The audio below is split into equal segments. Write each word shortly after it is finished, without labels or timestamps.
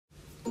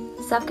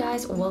What's up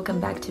guys, welcome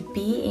back to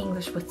Be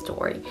English with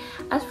Tori.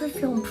 As we're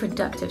feeling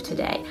productive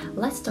today,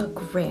 let's talk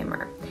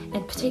grammar.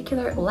 In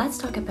particular, let's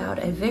talk about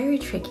a very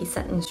tricky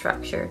sentence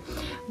structure,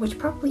 which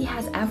probably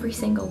has every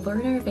single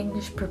learner of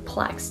English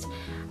perplexed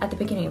at the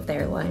beginning of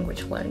their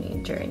language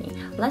learning journey.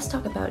 Let's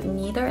talk about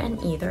neither and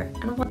either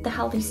and what the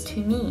hell these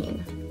two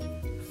mean.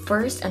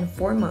 First and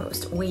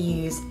foremost, we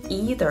use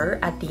either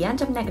at the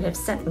end of negative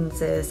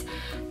sentences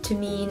to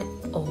mean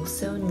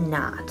also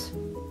not.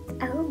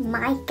 Oh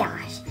my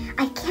gosh,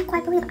 I can't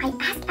quite believe I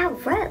asked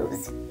out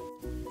Rose.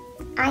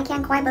 I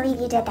can't quite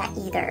believe you did that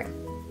either.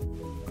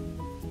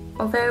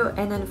 Although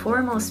in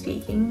informal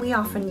speaking, we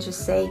often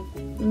just say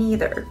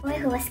neither. The boy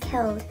who was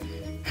killed,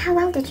 how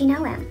well did you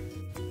know him?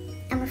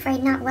 I'm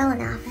afraid not well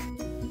enough.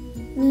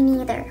 Me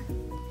neither.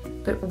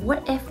 But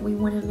what if we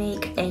want to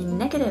make a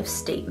negative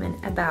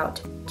statement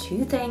about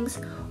two things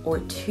or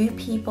two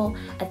people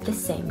at the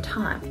same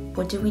time?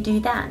 What do we do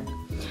then?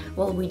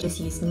 Well, we just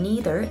use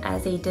neither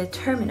as a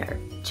determiner.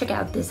 Check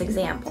out this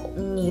example.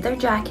 Neither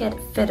jacket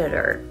fitted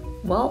her.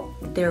 Well,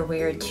 there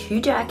were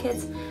two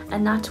jackets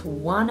and not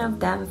one of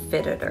them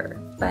fitted her.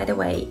 By the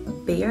way,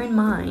 bear in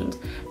mind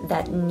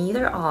that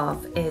neither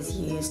of is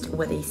used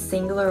with a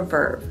singular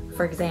verb.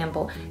 For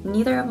example,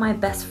 neither of my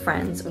best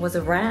friends was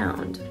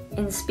around.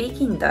 In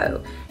speaking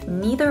though,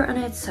 neither on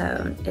its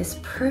own is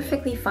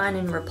perfectly fine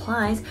in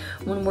replies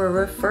when we're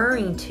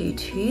referring to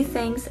two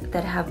things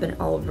that have been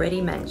already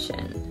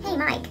mentioned. Hey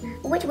Mike,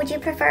 which would you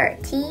prefer,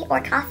 tea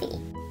or coffee?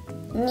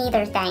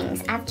 Neither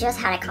thanks, I've just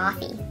had a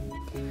coffee.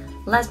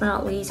 Last but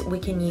not least, we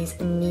can use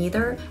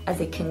neither as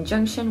a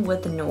conjunction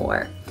with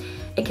nor.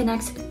 It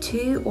connects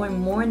two or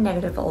more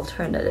negative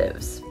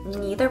alternatives.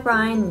 Neither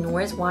Brian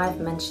nor his wife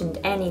mentioned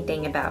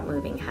anything about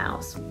moving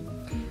house.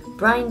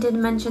 Brian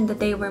didn't mention that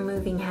they were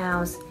moving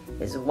house,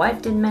 his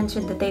wife didn't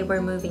mention that they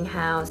were moving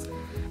house,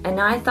 and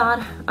I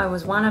thought I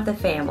was one of the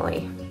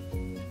family.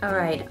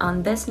 Alright,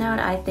 on this note,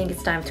 I think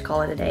it's time to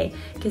call it a day,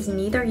 because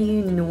neither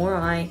you nor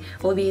I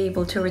will be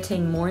able to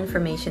retain more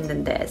information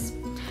than this.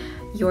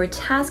 Your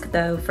task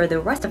though for the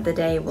rest of the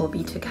day will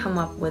be to come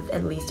up with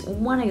at least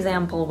one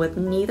example with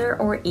neither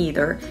or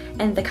either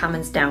in the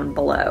comments down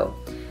below.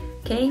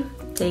 Okay,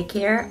 take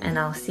care and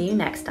I'll see you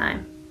next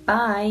time.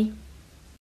 Bye!